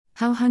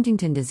How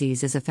Huntington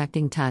disease is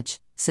affecting touch,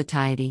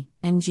 satiety,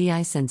 and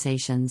GI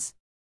sensations.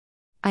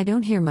 I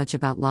don't hear much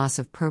about loss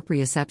of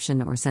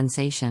proprioception or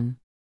sensation,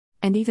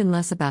 and even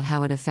less about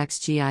how it affects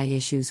GI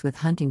issues with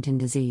Huntington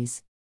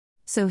disease.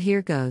 So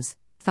here goes,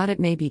 thought it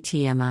may be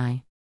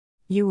TMI.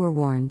 You were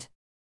warned.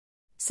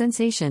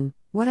 Sensation,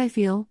 what I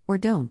feel, or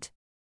don't.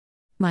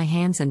 My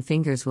hands and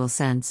fingers will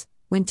sense,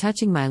 when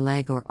touching my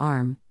leg or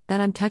arm, that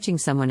I'm touching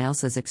someone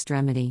else's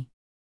extremity.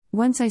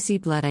 Once I see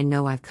blood, I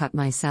know I've cut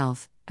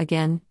myself,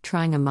 again,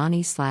 trying a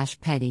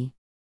mani/pedi.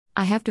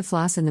 I have to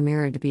floss in the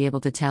mirror to be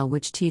able to tell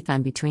which teeth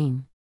I'm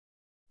between.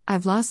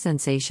 I've lost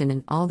sensation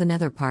in all the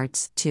nether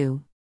parts,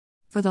 too.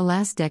 For the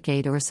last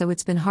decade or so,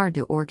 it's been hard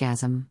to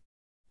orgasm.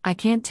 I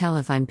can't tell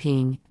if I'm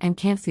peeing, and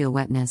can't feel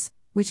wetness,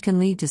 which can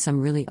lead to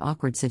some really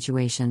awkward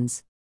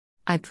situations.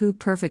 I poop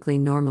perfectly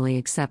normally,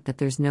 except that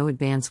there's no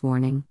advance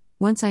warning.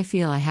 Once I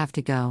feel I have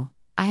to go,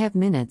 I have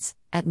minutes,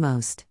 at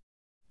most.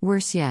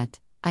 Worse yet,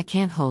 I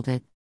can't hold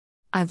it.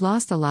 I've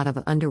lost a lot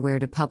of underwear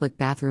to public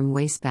bathroom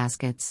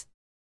wastebaskets.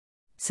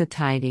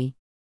 Satiety.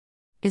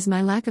 Is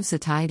my lack of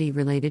satiety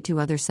related to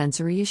other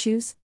sensory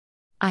issues?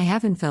 I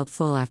haven't felt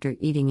full after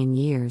eating in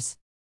years.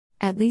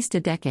 At least a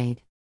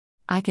decade.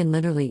 I can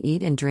literally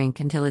eat and drink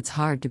until it's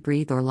hard to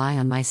breathe or lie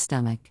on my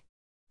stomach.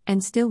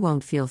 And still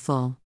won't feel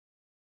full.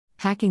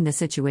 Hacking the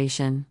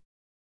situation.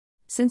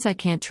 Since I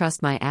can't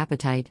trust my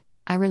appetite,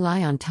 I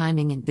rely on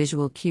timing and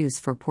visual cues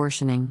for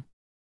portioning.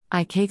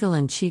 I Kegel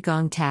and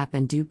Qigong, tap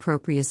and do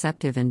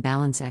proprioceptive and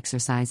balance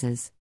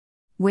exercises.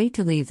 Wait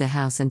to leave the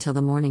house until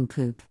the morning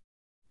poop.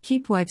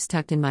 Keep wipes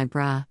tucked in my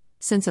bra,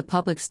 since a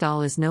public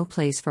stall is no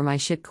place for my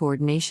shit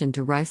coordination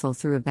to rifle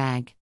through a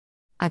bag.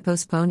 I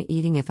postpone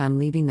eating if I'm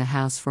leaving the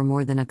house for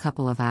more than a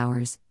couple of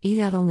hours, eat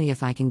out only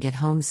if I can get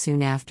home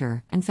soon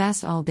after, and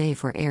fast all day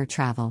for air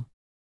travel.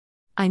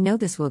 I know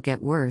this will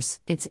get worse,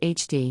 it's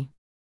HD.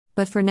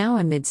 But for now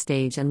I'm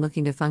mid-stage and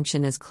looking to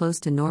function as close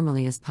to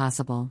normally as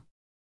possible.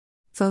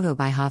 Photo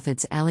by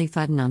Hafidz Ali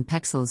Fuddin on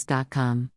Pexels.com.